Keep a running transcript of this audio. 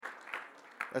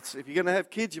That's if you're going to have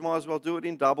kids, you might as well do it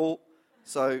in double.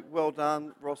 So well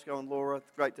done, Roscoe and Laura.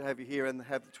 It's great to have you here and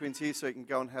have the twins here so you can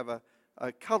go and have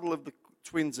a cuddle of the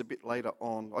twins a bit later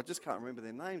on. I just can't remember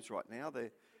their names right now.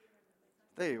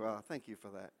 There you are. Thank you for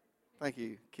that. Thank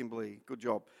you, Kimberly. Good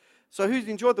job. So who's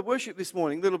enjoyed the worship this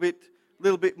morning? A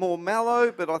little bit more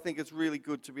mellow, but I think it's really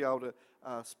good to be able to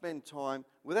spend time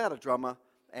without a drummer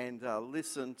and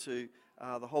listen to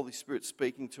the Holy Spirit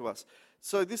speaking to us.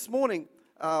 So this morning,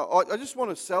 I just want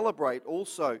to celebrate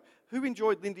also who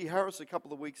enjoyed Lindy Harris a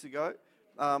couple of weeks ago.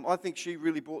 I think she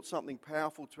really brought something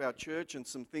powerful to our church, and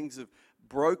some things have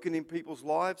broken in people's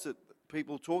lives, that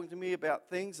people talking to me about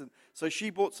things. And so she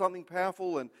brought something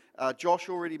powerful, and Josh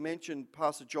already mentioned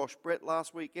Pastor Josh Brett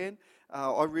last weekend.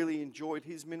 I really enjoyed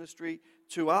his ministry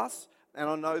to us, and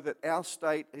I know that our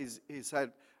state has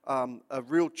had a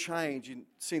real change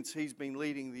since he's been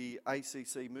leading the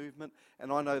ACC movement,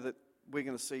 and I know that we're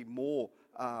going to see more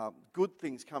good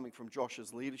things coming from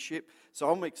Josh's leadership. So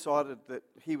I'm excited that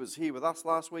he was here with us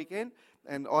last weekend,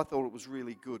 and I thought it was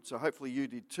really good. So hopefully you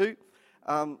did too.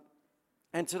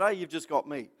 And today you've just got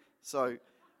me. So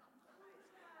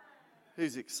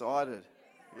who's excited?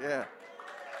 Yeah.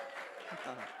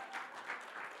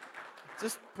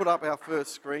 Just put up our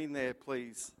first screen there,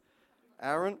 please,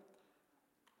 Aaron.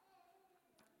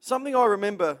 Something I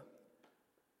remember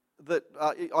that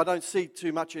I don't see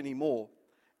too much anymore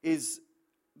is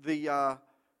the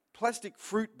plastic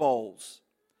fruit bowls.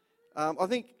 I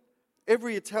think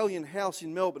every Italian house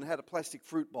in Melbourne had a plastic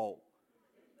fruit bowl.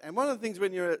 And one of the things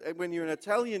when you're an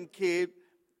Italian kid,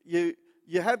 you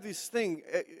have this thing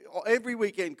every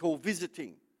weekend called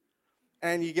visiting.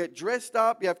 And you get dressed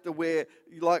up, you have to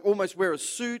almost wear a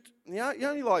suit. You're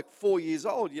only like 4 years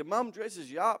old. Your mum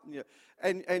dresses you up,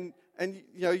 and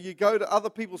you go to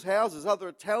other people's houses, other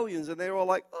Italians, and they're all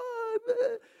like, oh,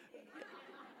 bleh.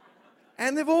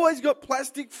 And they've always got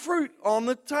plastic fruit on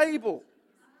the table.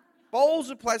 Bowls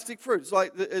of plastic fruit. It's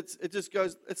like it just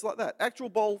goes. It's like that. Actual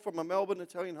bowl from a Melbourne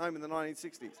Italian home in the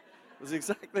 1960s. It was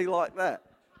exactly like that.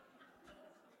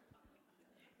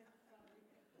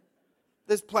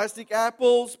 There's plastic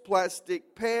apples,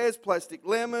 plastic pears, plastic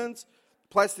lemons,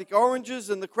 plastic oranges,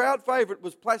 and the crowd favourite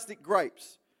was plastic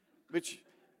grapes, which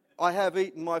I have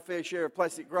eaten my fair share of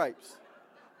plastic grapes.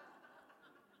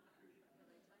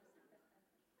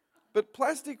 But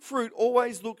plastic fruit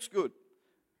always looks good.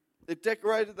 It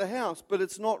decorated the house, but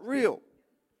it's not real.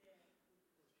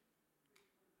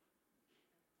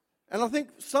 And I think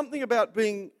something about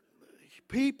being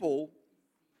people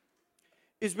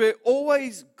is we're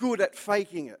always good at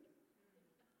faking it.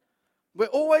 We're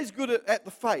always good at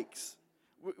the fakes.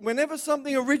 Whenever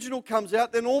something original comes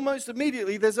out, then almost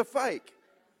immediately there's a fake.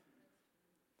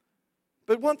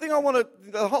 But one thing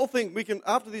the whole thing,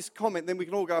 after this comment, then we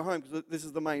can all go home because this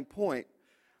is the main point.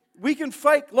 We can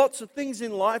fake lots of things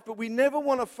in life, but we never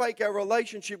want to fake our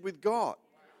relationship with God.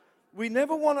 We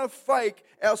never want to fake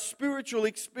our spiritual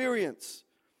experience.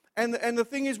 And the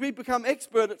thing is, we become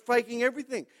expert at faking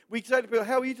everything. We say to people,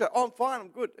 how are you today? Oh, I'm fine, I'm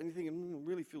good. And you're thinking, I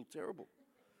really feel terrible.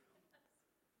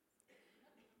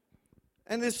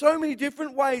 And there's so many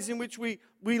different ways in which we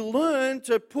learn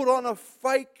to put on a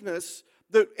fakeness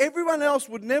that everyone else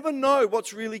would never know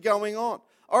what's really going on.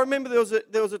 I remember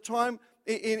there was a time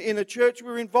in a church we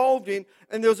were involved in,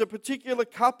 and there was a particular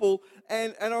couple,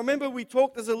 and I remember we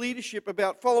talked as a leadership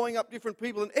about following up different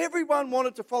people, and everyone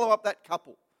wanted to follow up that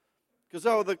couple. Because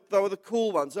they were the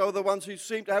cool ones. They were the ones who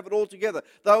seemed to have it all together.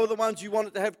 They were the ones you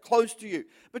wanted to have close to you.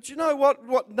 But you know what?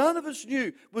 What none of us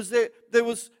knew was that there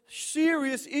was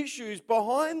serious issues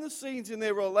behind the scenes in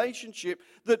their relationship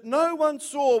that no one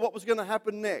saw what was going to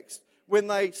happen next when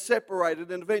they separated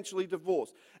and eventually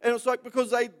divorced. And it's like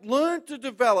because they learned to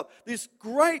develop this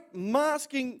great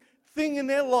masking thing in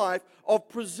their life of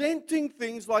presenting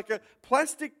things like a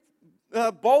plastic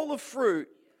bowl of fruit,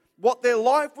 what their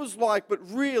life was like, but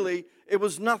really it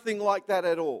was nothing like that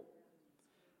at all.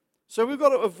 So we've got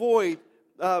to avoid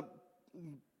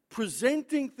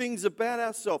presenting things about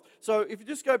ourselves. So if you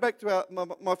just go back to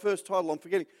my first title, I'm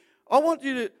forgetting. I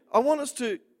want us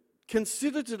to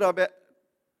consider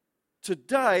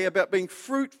today about being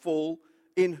fruitful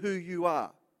in who you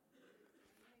are.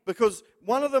 Because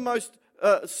one of the most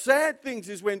sad things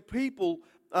is when people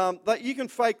that you can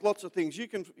fake lots of things. You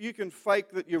can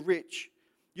fake that you're rich.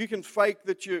 You can fake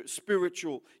that you're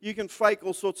spiritual. You can fake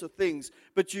all sorts of things.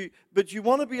 But you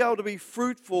want to be able to be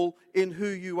fruitful in who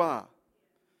you are.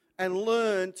 And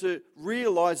learn to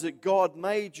realize that God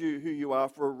made you who you are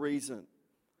for a reason.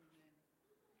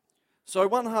 So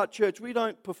One Heart Church, we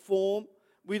don't perform.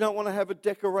 We don't want to have a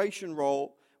decoration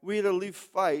role. We're to live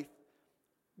faith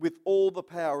with all the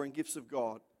power and gifts of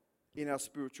God in our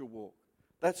spiritual walk.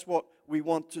 That's what we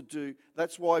want to do.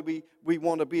 That's why we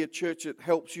want to be a church that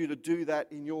helps you to do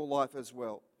that in your life as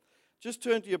well. Just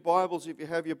turn to your Bibles if you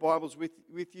have your Bibles with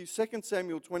you. 2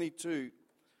 Samuel 22.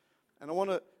 And I want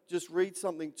to just read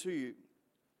something to you.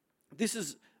 This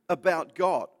is about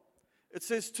God. It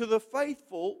says, to the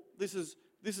faithful, this is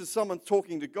someone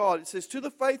talking to God. It says, to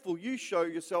the faithful, you show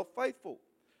yourself faithful.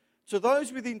 To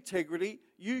those with integrity,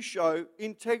 you show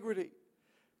integrity.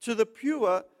 To the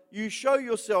pure, you show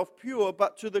yourself pure,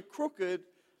 but to the crooked,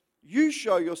 you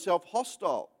show yourself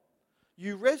hostile.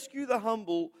 You rescue the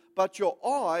humble, but your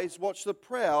eyes watch the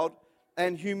proud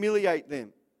and humiliate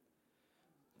them.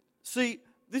 See,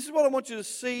 this is what I want you to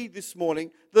see this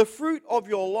morning. The fruit of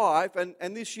your life,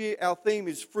 and this year our theme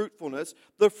is fruitfulness.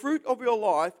 The fruit of your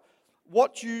life,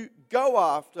 what you go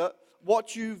after,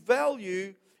 what you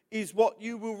value, is what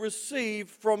you will receive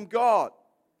from God.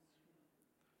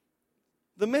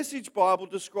 The Message Bible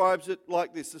describes it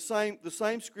like this, the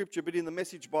same scripture, but in the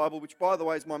Message Bible, which, by the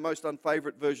way, is my most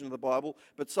unfavorite version of the Bible,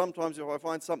 but sometimes if I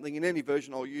find something in any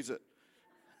version, I'll use it,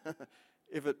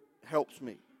 if it helps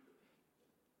me.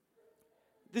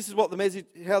 This is what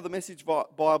how the Message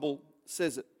Bible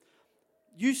says it.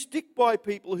 You stick by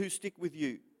people who stick with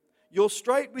you. You're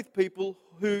straight with people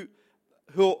who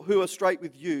are straight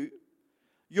with you.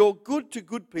 You're good to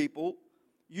good people.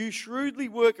 You shrewdly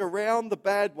work around the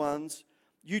bad ones.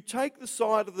 You take the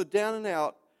side of the down and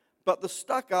out, but the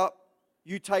stuck up,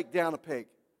 you take down a peg.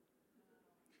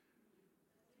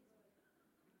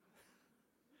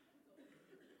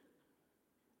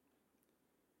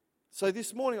 So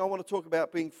this morning I want to talk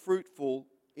about being fruitful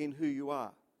in who you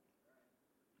are.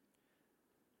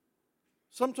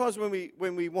 Sometimes when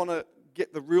we want to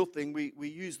get the real thing, we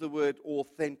use the word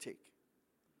authentic.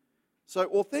 So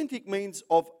authentic means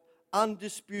of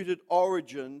undisputed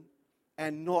origin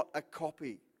and not a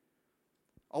copy.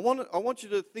 I want you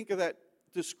to think of that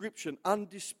description,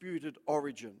 undisputed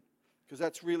origin, because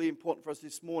that's really important for us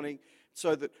this morning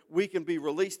so that we can be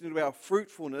released into our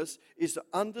fruitfulness, is to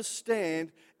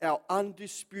understand our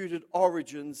undisputed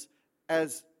origins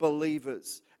as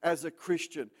believers, as a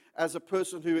Christian, as a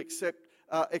person who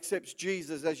accepts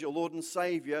Jesus as your Lord and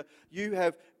Savior. You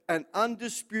have an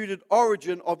undisputed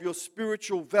origin of your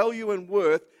spiritual value and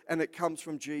worth, and it comes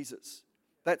from Jesus.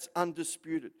 That's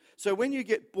undisputed. So when you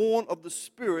get born of the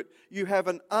Spirit, you have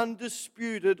an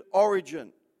undisputed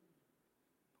origin.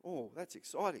 Oh, that's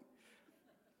exciting.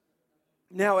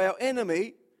 Now, our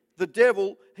enemy, the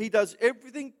devil, he does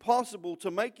everything possible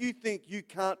to make you think you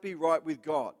can't be right with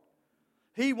God.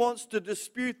 He wants to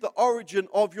dispute the origin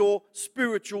of your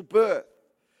spiritual birth.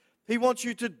 He wants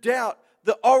you to doubt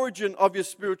the origin of your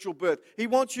spiritual birth. He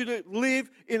wants you to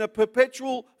live in a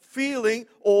perpetual feeling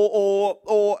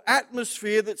or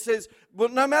atmosphere that says, well,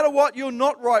 no matter what, you're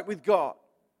not right with God.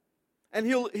 And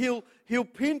he'll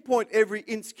pinpoint every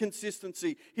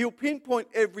inconsistency. He'll pinpoint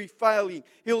every failing.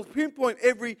 He'll pinpoint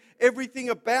everything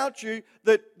about you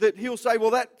that he'll say,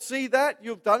 well, see that?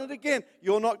 You've done it again.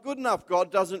 You're not good enough. God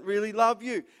doesn't really love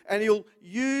you. And he'll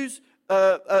use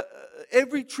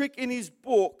every trick in his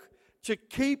book to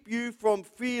keep you from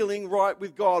feeling right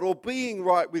with God or being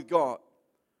right with God.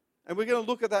 And we're going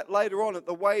to look at that later on, at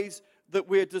the ways that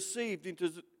we're deceived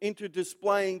into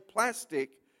displaying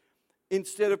plastic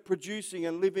instead of producing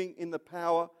and living in the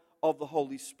power of the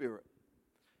Holy Spirit.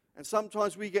 And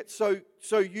sometimes we get so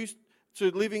used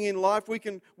to living in life, we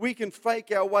can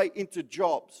fake our way into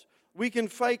jobs. We can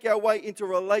fake our way into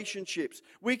relationships.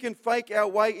 We can fake our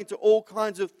way into all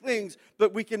kinds of things,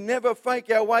 but we can never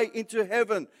fake our way into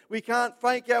heaven. We can't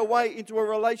fake our way into a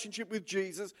relationship with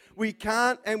Jesus. We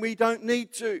can't, and we don't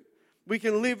need to. We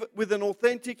can live with an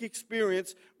authentic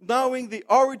experience, knowing the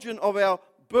origin of our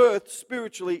birth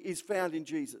spiritually is found in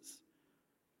Jesus.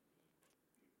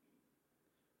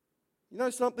 You know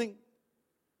something?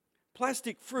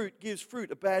 Plastic fruit gives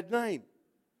fruit a bad name.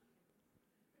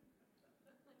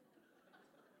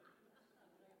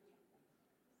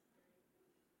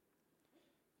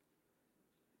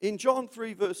 In John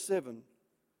 3 verse 7,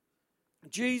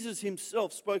 Jesus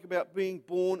himself spoke about being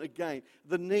born again.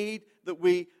 The need that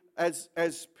we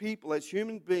as people, as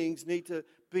human beings, need to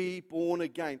be born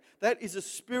again. That is a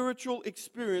spiritual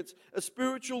experience, a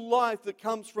spiritual life that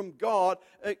comes from God.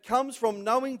 It comes from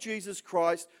knowing Jesus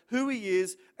Christ, who he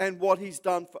is, and what he's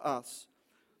done for us.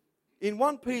 In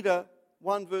 1 Peter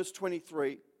 1 verse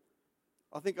 23,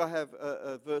 I think I have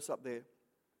a verse up there.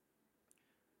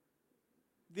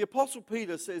 The Apostle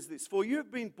Peter says this, for you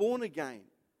have been born again.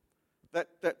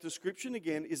 That description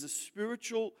again is a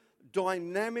spiritual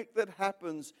dynamic that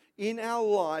happens in our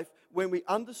life when we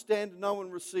understand, know,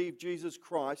 and receive Jesus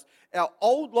Christ. Our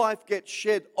old life gets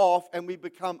shed off and we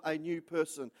become a new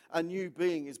person. A new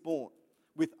being is born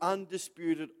with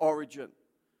undisputed origin.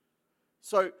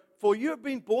 So, for you have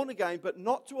been born again, but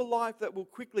not to a life that will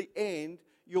quickly end.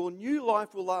 Your new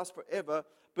life will last forever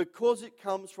because it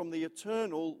comes from the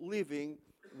eternal, living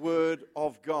Word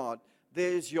of God.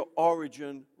 There's your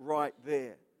origin right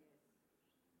there.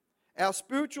 Our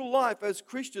spiritual life as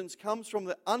Christians comes from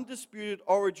the undisputed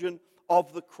origin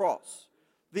of the cross,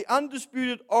 the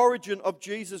undisputed origin of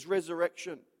Jesus'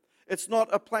 resurrection. It's not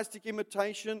a plastic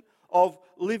imitation of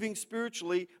living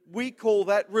spiritually. We call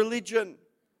that religion.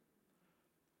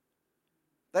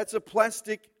 That's a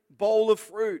plastic bowl of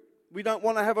fruit. We don't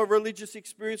want to have a religious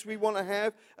experience. We want to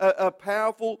have a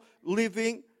powerful,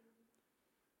 living,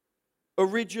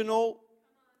 original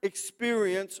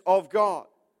experience of God.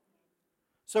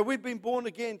 So we've been born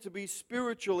again to be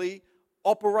spiritually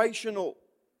operational.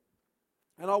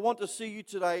 And I want to see you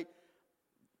today,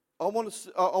 I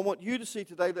want you to see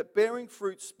today that bearing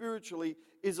fruit spiritually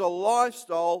is a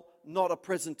lifestyle, not a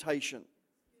presentation.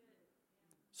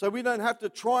 So we don't have to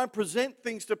try and present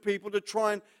things to people to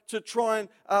try and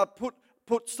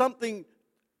put something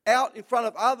out in front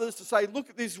of others to say, look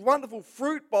at this wonderful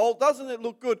fruit bowl, doesn't it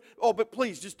look good? Oh, but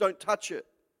please just don't touch it.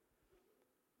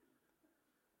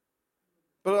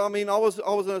 But I mean, I was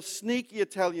a sneaky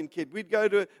Italian kid. We'd go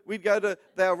to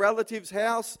our relatives'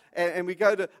 house and we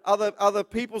go to other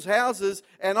people's houses,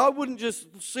 and I wouldn't just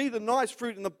see the nice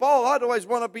fruit in the bowl. I'd always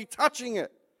want to be touching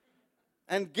it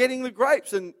and getting the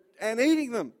grapes and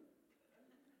eating them.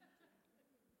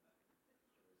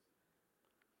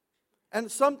 And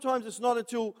sometimes it's not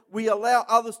until we allow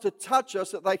others to touch us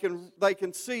that they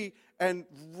can see and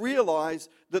realize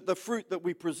that the fruit that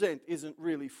we present isn't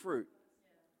really fruit.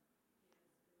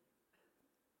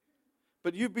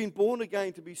 But you've been born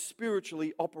again to be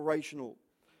spiritually operational.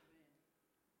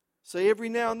 So every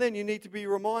now and then you need to be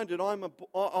reminded,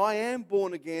 I am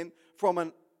born again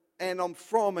and I'm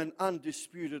from an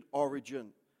undisputed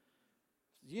origin.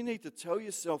 You need to tell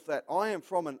yourself that I am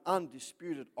from an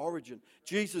undisputed origin.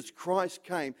 Jesus Christ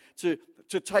came to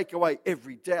take away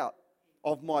every doubt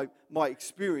of my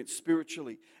experience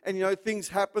spiritually. And things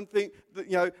happen,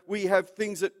 we have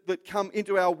things that come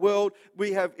into our world.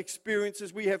 We have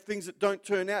experiences, we have things that don't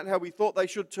turn out how we thought they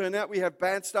should turn out. We have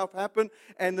bad stuff happen,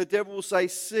 and the devil will say,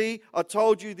 see, I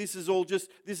told you this is all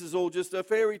just a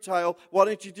fairy tale. Why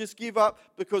don't you just give up?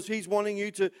 Because he's wanting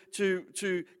you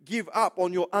to give up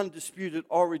on your undisputed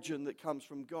origin that comes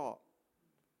from God.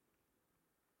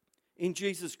 In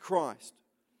Jesus Christ,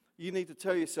 you need to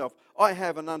tell yourself, I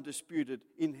have an undisputed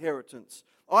inheritance.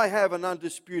 I have an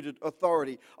undisputed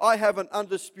authority. I have an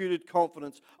undisputed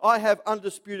confidence. I have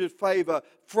undisputed favor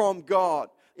from God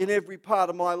in every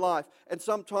part of my life. And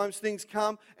sometimes things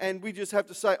come and we just have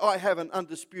to say, I have an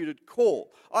undisputed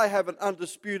call. I have an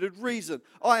undisputed reason.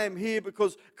 I am here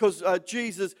because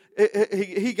Jesus,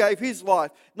 he gave his life.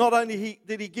 Not only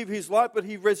did he give his life, but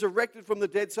he resurrected from the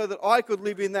dead so that I could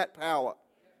live in that power.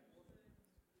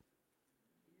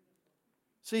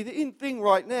 See, the in thing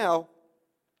right now,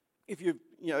 if you're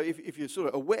sort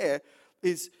of aware,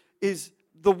 is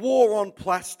the war on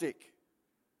plastic.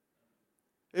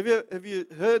 Have you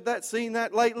heard that, seen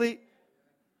that lately?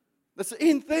 That's the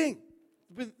in thing.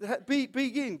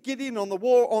 Get in on the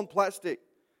war on plastic.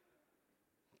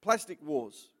 Plastic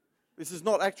wars. This is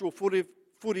not actual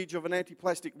footage of an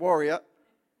anti-plastic warrior,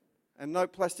 and no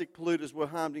plastic polluters were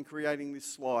harmed in creating this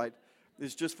slide.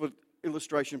 It's just for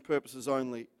illustration purposes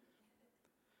only.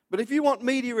 But if you want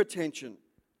media attention,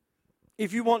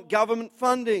 if you want government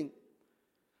funding,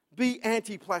 be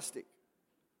anti-plastic.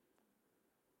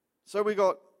 So we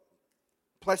got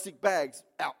plastic bags,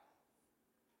 out.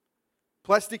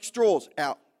 Plastic straws,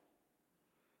 out.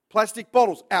 Plastic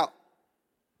bottles, out.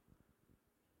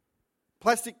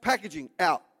 Plastic packaging,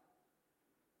 out.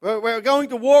 We're going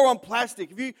to war on plastic.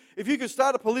 If you could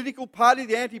start a political party,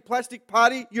 the anti-plastic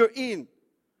party, you're in.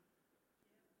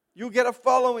 You'll get a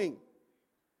following.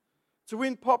 To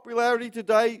win popularity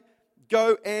today,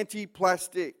 go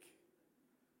anti-plastic.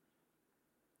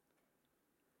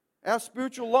 Our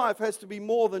spiritual life has to be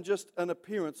more than just an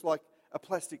appearance like a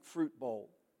plastic fruit bowl.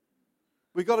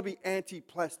 We've got to be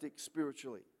anti-plastic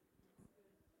spiritually.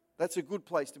 That's a good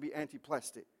place to be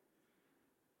anti-plastic.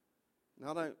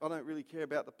 Now, I don't really care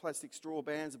about the plastic straw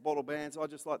bans, the bottle bans. I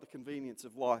just like the convenience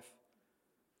of life.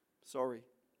 Sorry.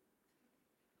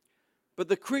 But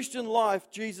the Christian life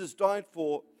Jesus died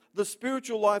for, the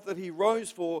spiritual life that he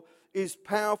rose for, is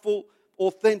powerful,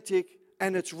 authentic,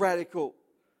 and it's radical.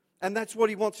 And that's what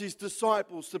he wants his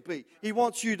disciples to be. He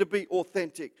wants you to be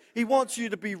authentic. He wants you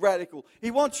to be radical.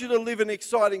 He wants you to live in an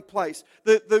exciting place.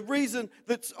 The reason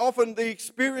that often the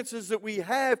experiences that we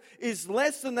have is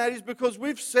less than that is because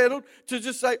we've settled to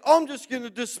just say, I'm just going to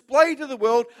display to the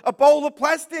world a bowl of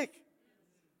plastic.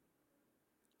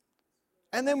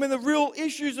 And then when the real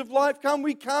issues of life come,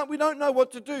 we don't know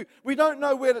what to do. We don't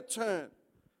know where to turn.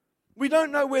 We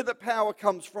don't know where the power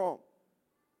comes from.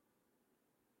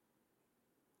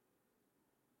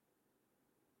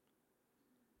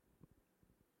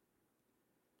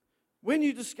 When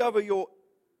you discover your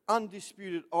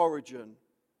undisputed origin,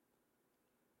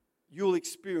 you'll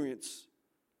experience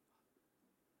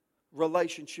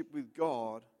relationship with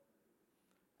God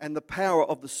and the power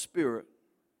of the Spirit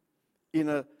in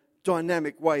a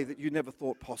dynamic way that you never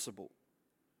thought possible.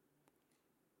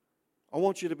 I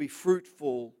want you to be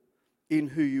fruitful in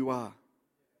who you are.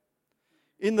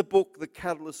 In the book, The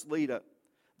Catalyst Leader,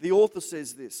 the author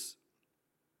says this: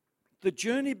 the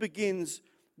journey begins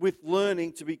with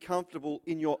learning to be comfortable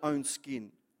in your own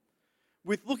skin,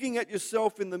 with looking at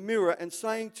yourself in the mirror and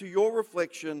saying to your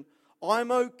reflection,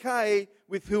 I'm okay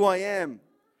with who I am.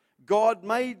 God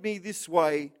made me this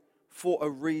way for a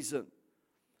reason.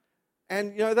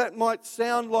 And, that might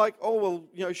sound like,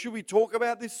 should we talk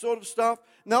about this sort of stuff?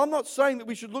 Now, I'm not saying that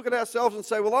we should look at ourselves and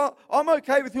say, well, I'm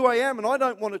okay with who I am and I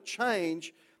don't want to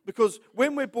change, because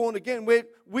when we're born again,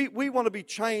 we want to be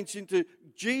changed into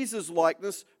Jesus'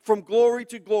 likeness, from glory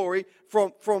to glory,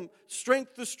 from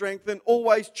strength to strength, and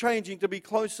always changing to be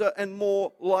closer and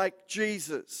more like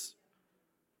Jesus.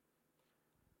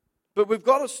 But we've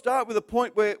got to start with a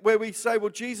point where we say, well,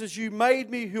 Jesus, you made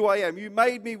me who I am. You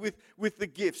made me with the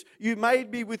gifts. You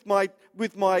made me with my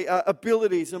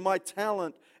abilities and my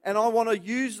talent. And I want to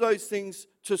use those things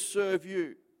to serve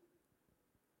you.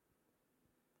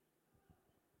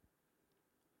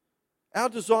 Our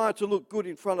desire to look good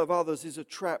in front of others is a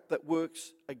trap that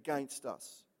works against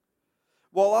us.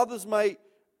 While others may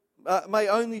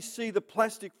only see the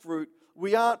plastic fruit,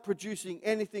 we aren't producing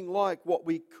anything like what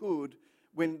we could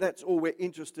when that's all we're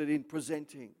interested in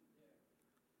presenting.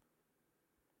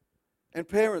 And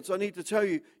parents, I need to tell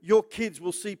you, your kids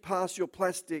will see past your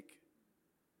plastic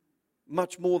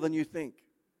much more than you think.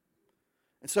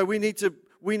 And so we need to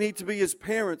be, as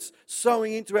parents,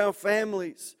 sowing into our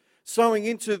families, sowing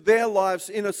into their lives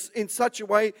in such a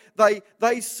way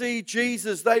they see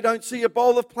Jesus. They don't see a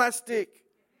bowl of plastic.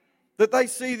 That they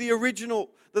see the original.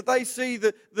 That they see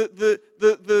the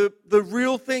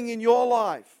real thing in your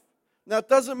life. Now, it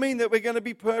doesn't mean that we're going to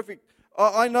be perfect.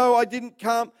 I know I didn't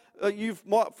come. You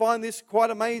might find this quite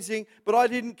amazing, but I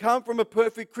didn't come from a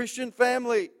perfect Christian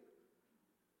family.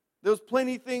 There was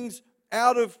plenty of things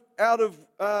out of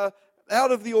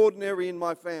the ordinary in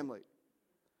my family.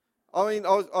 I mean,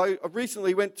 I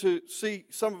recently went to see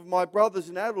some of my brothers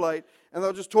in Adelaide, and they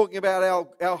were just talking about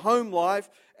our home life.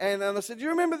 And I said, do you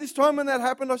remember this time when that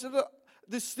happened? I said,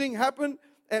 this thing happened,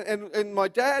 and my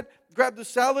dad grabbed the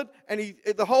salad, and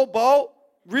the whole bowl,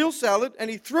 real salad, and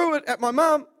he threw it at my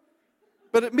mum,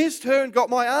 but it missed her and got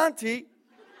my auntie.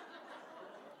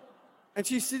 And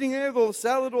she's sitting there with all the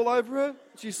salad all over her.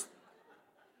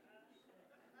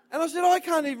 And I said, I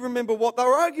can't even remember what they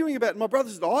were arguing about. And my brother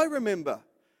said, I remember.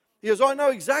 He goes, I know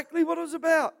exactly what it was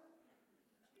about.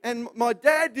 And my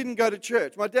dad didn't go to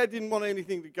church. My dad didn't want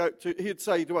anything to go to. He'd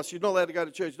say to us, you're not allowed to go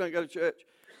to church. Don't go to church.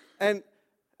 And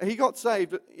he got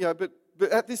saved, but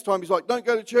at this time he's like, don't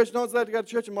go to church. No one's allowed to go to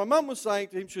church. And my mum was saying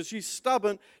to him, she's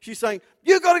stubborn. She's saying,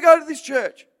 you've got to go to this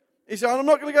church. He's saying, I'm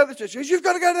not going to go to the church. She goes, you've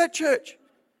got to go to that church.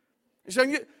 He's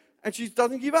saying, and she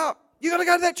doesn't give up. You've got to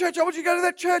go to that church. I want you to go to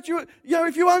that church.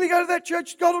 If you only go to that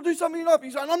church, God will do something in your life.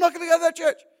 He's saying, I'm not going to go to that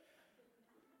church.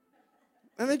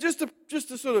 And then just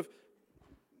to sort of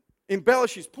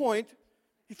embellish his point,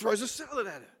 he throws a salad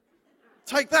at her.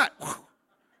 Take that.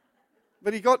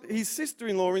 But he got his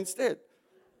sister-in-law instead.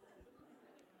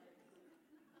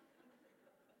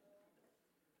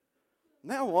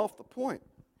 Now I'm off the point.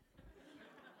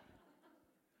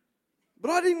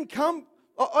 But I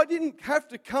didn't have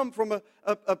to come from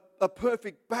a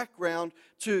perfect background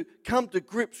to come to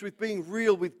grips with being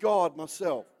real with God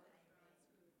myself.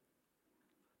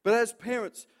 But as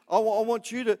parents, I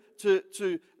want you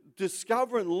to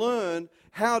discover and learn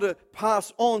how to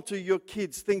pass on to your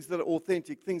kids things that are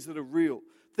authentic, things that are real,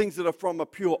 things that are from a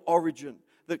pure origin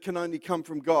that can only come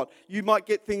from God. You might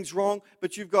get things wrong,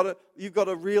 but you've got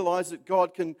to realize that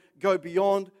God can go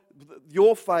beyond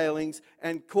your failings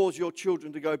and cause your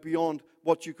children to go beyond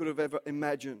what you could have ever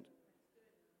imagined.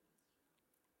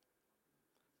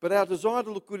 But our desire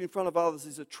to look good in front of others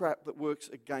is a trap that works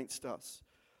against us.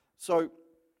 So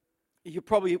you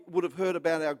probably would have heard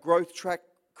about our growth track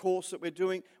course that we're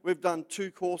doing. We've done 2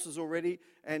 courses already,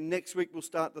 and next week we'll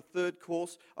start the 3rd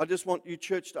course. I just want you,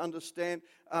 church, to understand,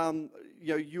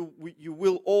 you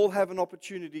will all have an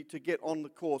opportunity to get on the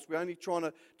course. We're only trying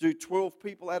to do 12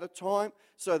 people at a time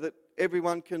so that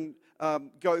everyone can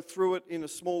go through it in a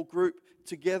small group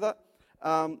together.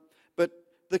 But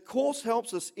the course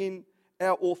helps us in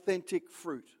our authentic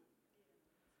fruit.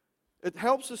 It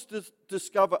helps us to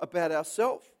discover about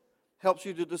ourselves, helps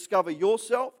you to discover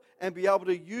yourself and be able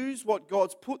to use what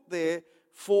God's put there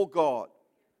for God.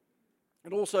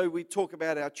 And also we talk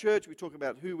about our church, we talk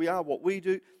about who we are, what we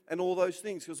do, and all those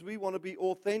things, because we want to be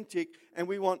authentic, and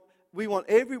we want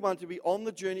everyone to be on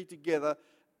the journey together,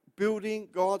 building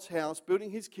God's house,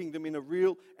 building His kingdom in a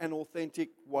real and authentic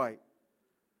way.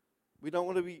 We don't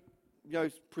want to be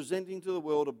presenting to the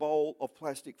world a bowl of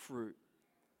plastic fruit.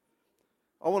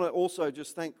 I want to also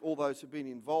just thank all those who've been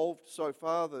involved so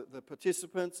far, the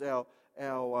participants,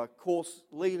 our course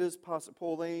leaders, Pastor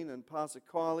Pauline and Pastor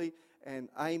Kylie, and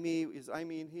Amy. Is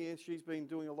Amy in here? She's been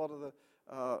doing a lot of the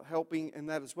helping in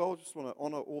that as well. I just want to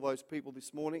honour all those people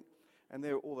this morning. And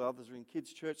all the others are in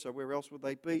kids' church, so where else would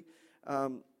they be?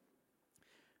 But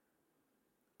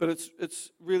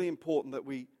it's really important that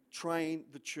we train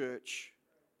the church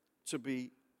to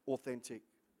be authentic,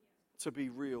 to be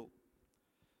real.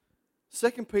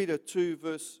 2 Peter 2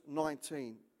 verse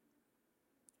 19.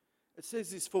 It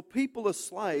says this, "For people are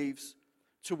slaves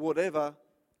to whatever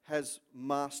has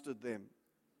mastered them."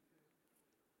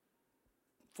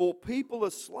 For people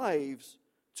are slaves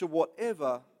to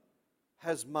whatever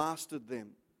has mastered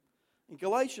them. In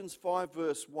Galatians 5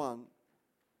 verse 1,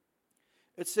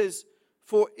 it says,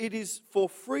 "For it is for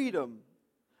freedom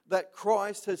that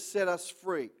Christ has set us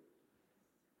free."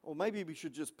 Or maybe we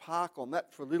should just park on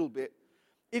that for a little bit.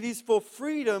 It is for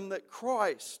freedom that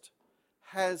Christ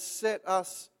has set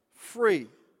us free.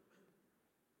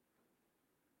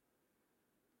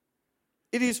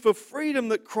 It is for freedom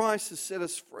that Christ has set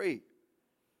us free.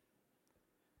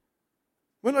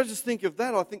 When I just think of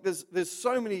that, I think there's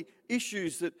so many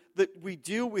issues that we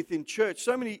deal with in church,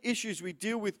 so many issues we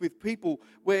deal with people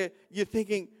where you're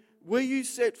thinking, were you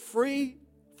set free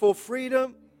for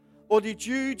freedom? Or did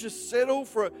you just settle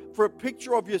for a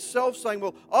picture of yourself saying,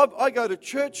 well, I go to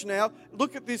church now,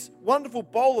 look at this wonderful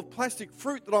bowl of plastic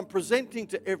fruit that I'm presenting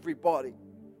to everybody.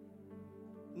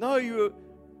 No,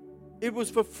 it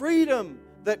was for freedom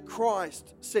that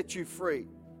Christ set you free.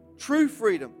 True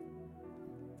freedom.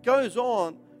 Goes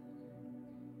on,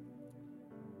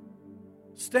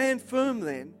 "Stand firm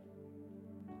then,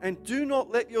 and do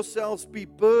not let yourselves be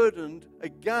burdened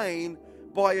again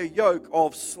by a yoke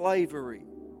of slavery."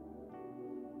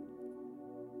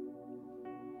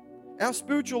 Our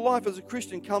spiritual life as a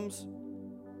Christian comes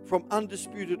from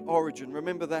undisputed origin.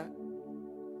 Remember that?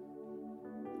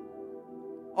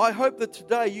 I hope that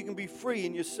today you can be free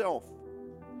in yourself,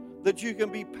 that you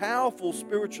can be powerful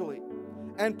spiritually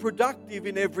and productive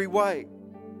in every way.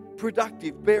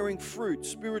 Productive, bearing fruit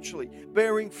spiritually,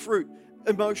 bearing fruit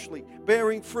emotionally,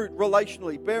 bearing fruit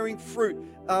relationally, bearing fruit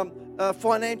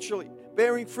financially,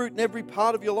 bearing fruit in every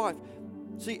part of your life.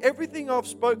 See, everything I've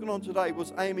spoken on today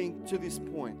was aiming to this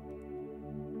point.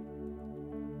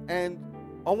 And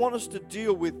I want us to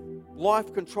deal with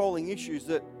life-controlling issues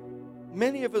that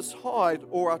many of us hide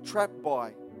or are trapped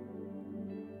by.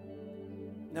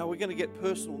 Now, we're going to get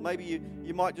personal. Maybe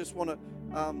you might just want to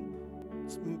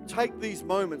take these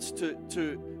moments to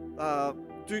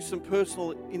do some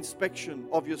personal inspection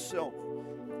of yourself.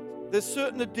 There's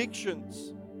certain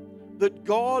addictions that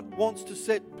God wants to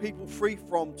set people free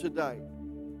from today.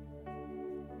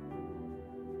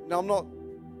 Now,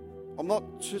 I'm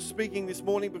not just speaking this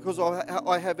morning because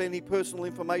I have any personal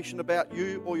information about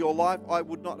you or your life. I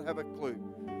would not have a clue.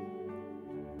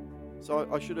 So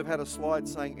I should have had a slide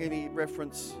saying any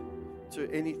reference to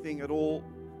anything at all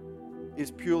is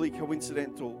purely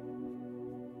coincidental.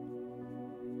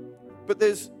 But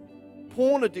there's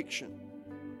porn addiction.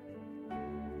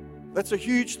 That's a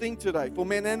huge thing today for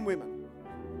men and women.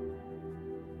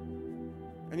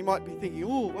 And you might be thinking,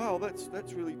 oh, wow,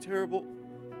 that's really terrible.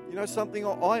 You know something,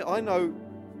 I know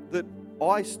that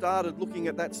I started looking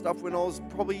at that stuff when I was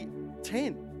probably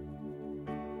 10.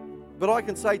 But I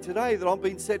can say today that I've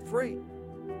been set free.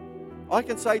 I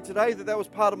can say today that was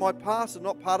part of my past and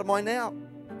not part of my now.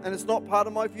 And it's not part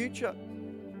of my future.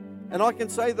 And I can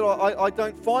say that I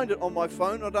don't find it on my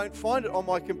phone, I don't find it on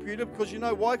my computer, because you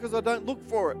know why? Because I don't look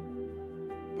for it.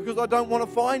 Because I don't want to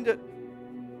find it.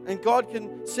 And God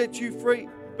can set you free.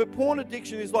 But porn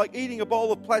addiction is like eating a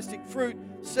bowl of plastic fruit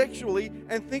sexually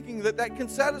and thinking that can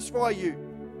satisfy you.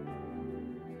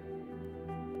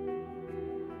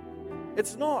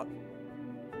 It's not.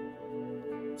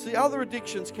 See, other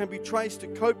addictions can be traced to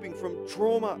coping from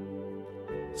trauma.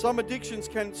 Some addictions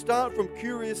can start from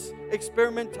curious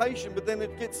experimentation, but then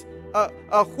it gets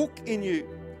a hook in you.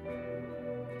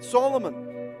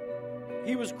 Solomon,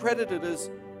 he was credited as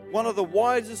one of the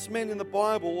wisest men in the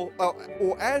Bible,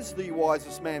 or as the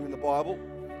wisest man in the Bible,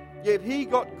 yet he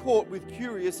got caught with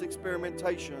curious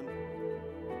experimentation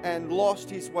and lost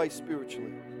his way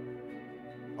spiritually.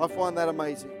 I find that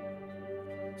amazing.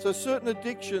 So certain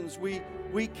addictions we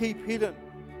keep hidden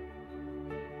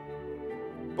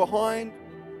behind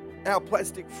our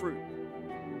plastic fruit.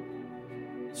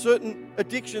 Certain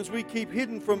addictions we keep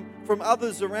hidden from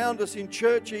others around us in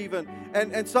church even.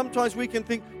 And sometimes we can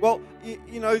think, well,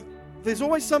 you know, there's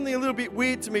always something a little bit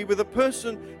weird to me with a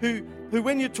person who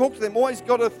when you talk to them, always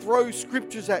got to throw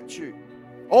scriptures at you.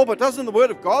 Oh, but doesn't the Word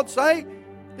of God say?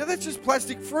 Yeah, that's just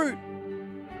plastic fruit.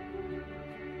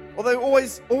 Or they're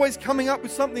always coming up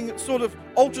with something that's sort of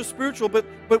ultra spiritual, but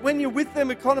when you're with them,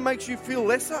 it kind of makes you feel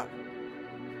lesser.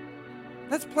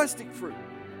 That's plastic fruit.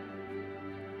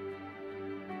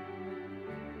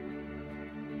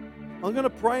 I'm going to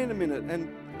pray in a minute,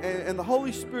 and the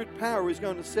Holy Spirit power is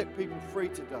going to set people free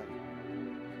today.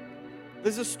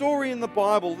 There's a story in the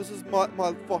Bible. This is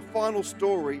my final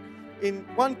story in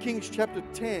 1 Kings chapter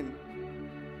 10.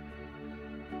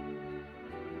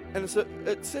 And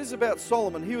it says about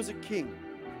Solomon, he was a king.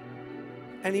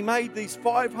 And he made these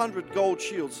 500 gold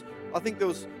shields. I think there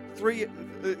was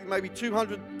maybe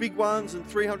 200 big ones and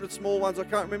 300 small ones. I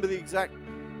can't remember the exact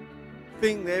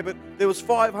thing there, but there was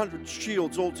 500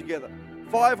 shields altogether.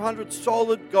 500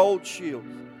 solid gold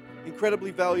shields.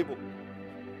 Incredibly valuable.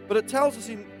 But it tells us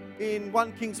in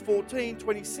 1 Kings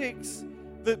 14:26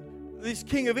 that this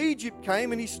king of Egypt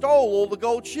came and he stole all the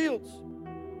gold shields.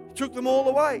 He took them all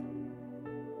away.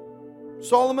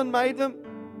 Solomon made them.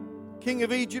 King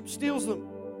of Egypt steals them.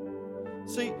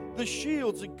 See, the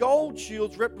shields, the gold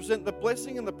shields, represent the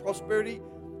blessing and the prosperity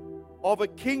of a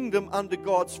kingdom under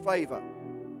God's favor.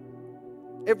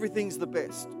 Everything's the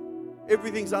best.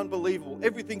 Everything's unbelievable.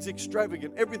 Everything's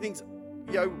extravagant. Everything's,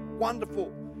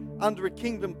 wonderful under a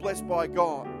kingdom blessed by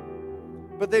God.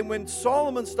 But then when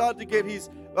Solomon started to get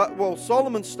his,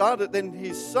 Solomon started, then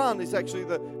his son is actually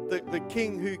the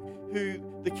king who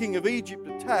the king of Egypt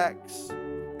attacks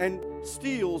and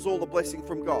steals all the blessing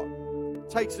from God.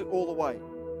 Takes it all away.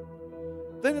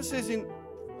 Then it says in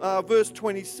verse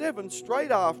 27,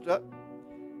 straight after,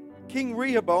 King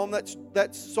Rehoboam, that's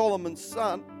Solomon's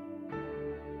son,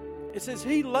 it says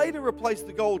he later replaced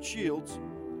the gold shields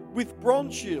with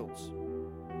bronze shields.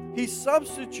 He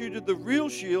substituted the real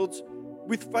shields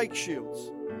with fake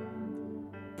shields.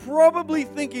 Probably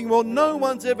thinking, well, no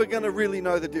one's ever going to really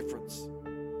know the difference.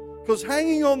 Because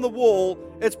hanging on the wall,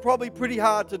 it's probably pretty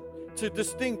hard to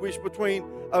distinguish between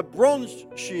a bronze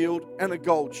shield and a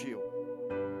gold shield.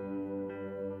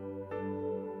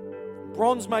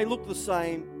 Bronze may look the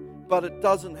same, but it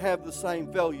doesn't have the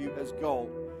same value as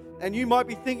gold. And you might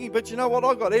be thinking, but you know what?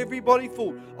 I got everybody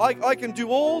fooled. I can do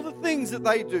all the things that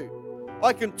they do.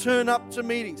 I can turn up to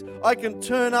meetings. I can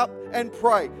turn up and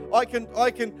pray. I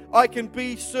can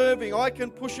be serving. I can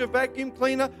push a vacuum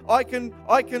cleaner. I can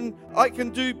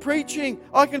do preaching.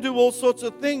 I can do all sorts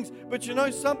of things. But you know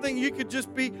something? You could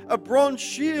just be a bronze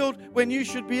shield when you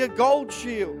should be a gold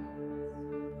shield.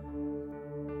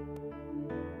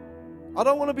 I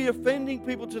don't want to be offending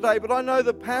people today, but I know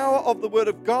the power of the Word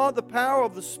of God, the power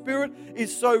of the Spirit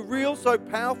is so real, so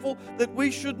powerful, that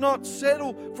we should not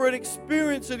settle for an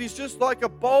experience that is just like a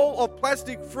bowl of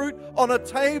plastic fruit on a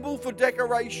table for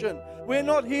decoration. We're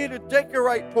not here to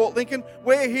decorate Port Lincoln.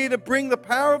 We're here to bring the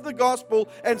power of the gospel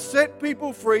and set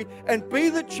people free and be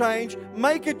the change,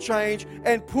 make a change,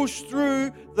 and push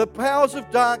through the powers of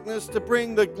darkness to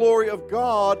bring the glory of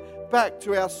God back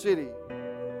to our city.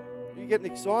 You're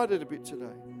getting excited a bit today.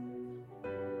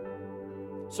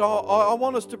 So I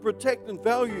want us to protect and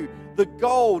value the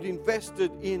gold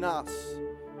invested in us.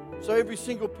 So every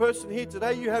single person here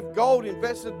today, you have gold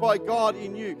invested by God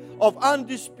in you, of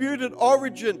undisputed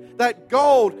origin. That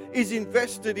gold is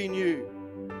invested in you.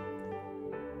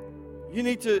 You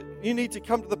need to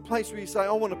come to the place where you say,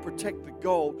 I want to protect the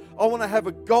gold. I want to have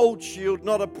a gold shield,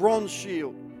 not a bronze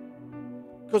shield.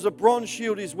 Because a bronze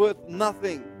shield is worth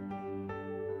nothing.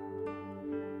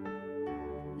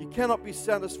 You cannot be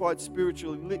satisfied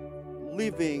spiritually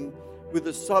living with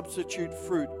a substitute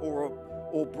fruit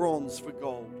or bronze for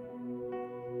gold.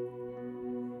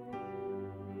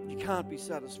 You can't be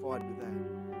satisfied with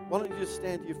that. Why don't you just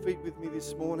stand to your feet with me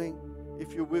this morning,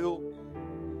 if you will.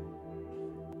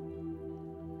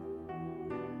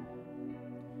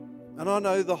 And I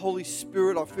know the Holy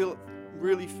Spirit,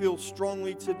 really feel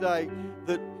strongly today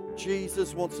that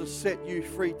Jesus wants to set you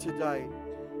free today.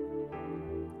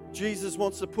 Jesus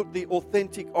wants to put the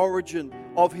authentic origin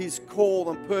of His call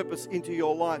and purpose into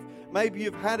your life. Maybe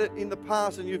you've had it in the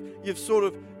past and you've sort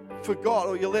of forgot,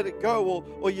 or you let it go,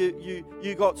 or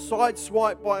you got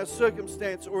sideswiped by a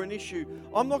circumstance or an issue.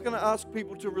 I'm not going to ask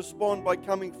people to respond by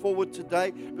coming forward today,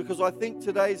 because I think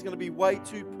today is going to be way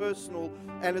too personal,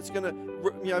 and it's going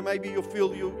to, maybe you'll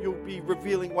feel you'll be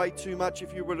revealing way too much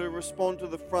if you were to respond to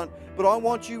the front. But I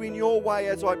want you in your way,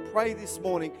 as I pray this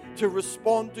morning, to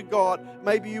respond to God.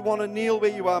 Maybe you want to kneel where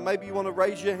you are. Maybe you want to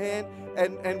raise your hand.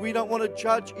 And we don't want to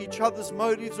judge each other's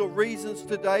motives or reasons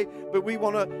today, but we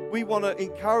want to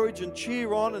encourage and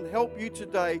cheer on and help you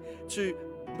today to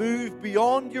move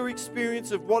beyond your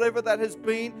experience of whatever that has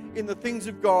been in the things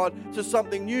of God to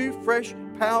something new, fresh,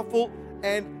 powerful,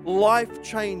 and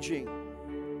life-changing.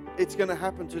 It's going to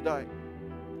happen today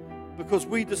because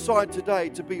we decide today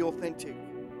to be authentic.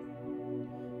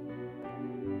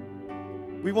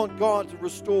 We want God to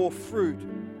restore fruit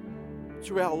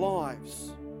to our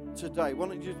lives today. Why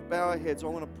don't you just bow our heads? I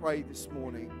want to pray this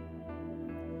morning.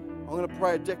 I'm going to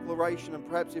pray a declaration, and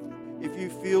perhaps if you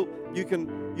feel you can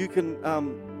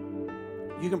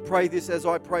pray this as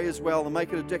I pray as well, and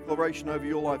make it a declaration over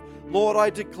your life. Lord, I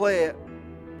declare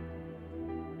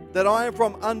that I am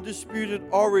from undisputed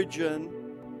origin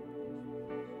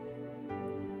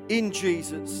in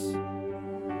Jesus.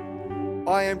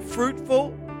 I am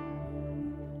fruitful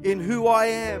in who I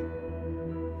am,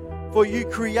 for you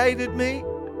created me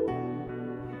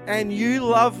and you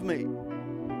love me.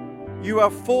 You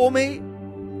are for me,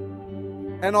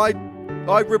 and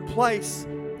I replace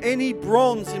any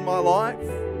bronze in my life,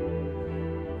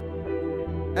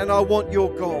 and I want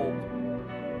your gold.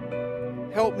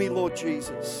 Help me, Lord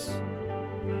Jesus.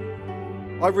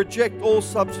 I reject all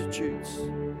substitutes,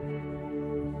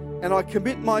 and I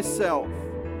commit myself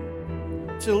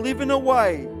to live in a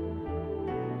way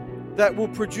that will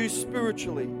produce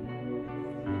spiritually,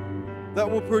 that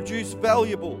will produce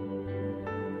valuable,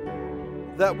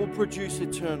 that will produce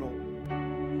eternal.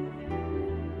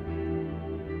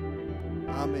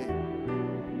 Amen.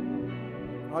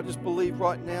 I just believe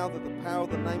right now that the power of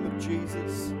the name of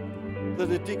Jesus, that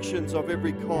addictions of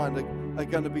every kind are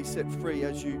going to be set free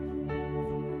as you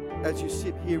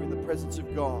sit here in the presence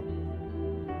of God.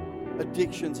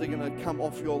 Addictions are going to come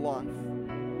off your life.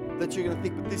 That you're going to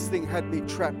think, but this thing had me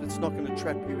trapped. It's not going to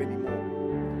trap you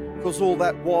anymore. Because all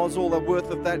the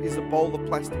worth of that is a bowl of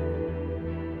plastic.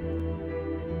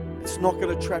 It's not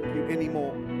going to trap you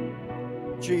anymore.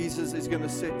 Jesus is going to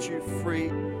set you free.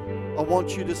 I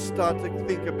want you to start to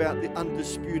think about the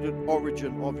undisputed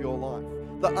origin of your life.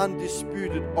 The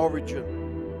undisputed origin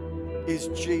is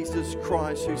Jesus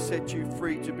Christ, who set you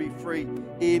free to be free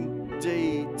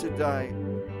indeed today.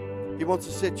 He wants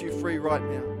to set you free right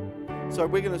now. So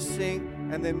we're going to sing,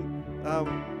 and then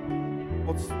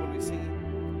what are we singing?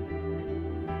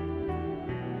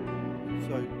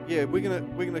 So yeah, we're going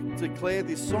to declare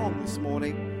this song this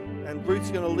morning, and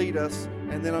Ruth's going to lead us,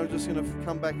 and then I'm just going to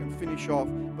come back and finish off.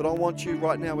 But I want you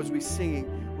right now, as we're singing,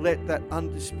 let that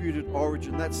undisputed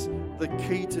origin, that's the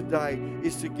key today,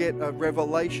 is to get a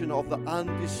revelation of the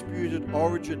undisputed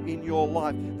origin in your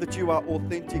life, that you are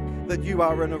authentic, that you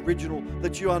are an original,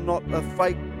 that you are not a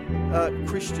fake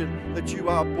Christian, that you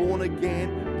are born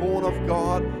again, born of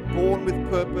God, born with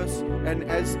purpose. And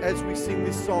as we sing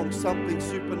this song, something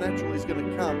supernatural is going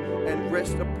to come and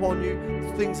rest upon you.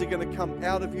 Things are going to come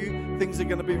out of you. Things are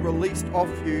going to be released off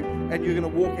you, and you're going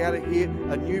to walk out of here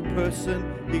a new person.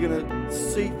 You're going to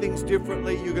see things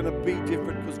differently. You're going to be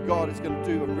different, because God is going to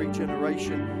do a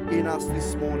regeneration in us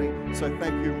this morning. So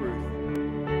thank you, Ruth.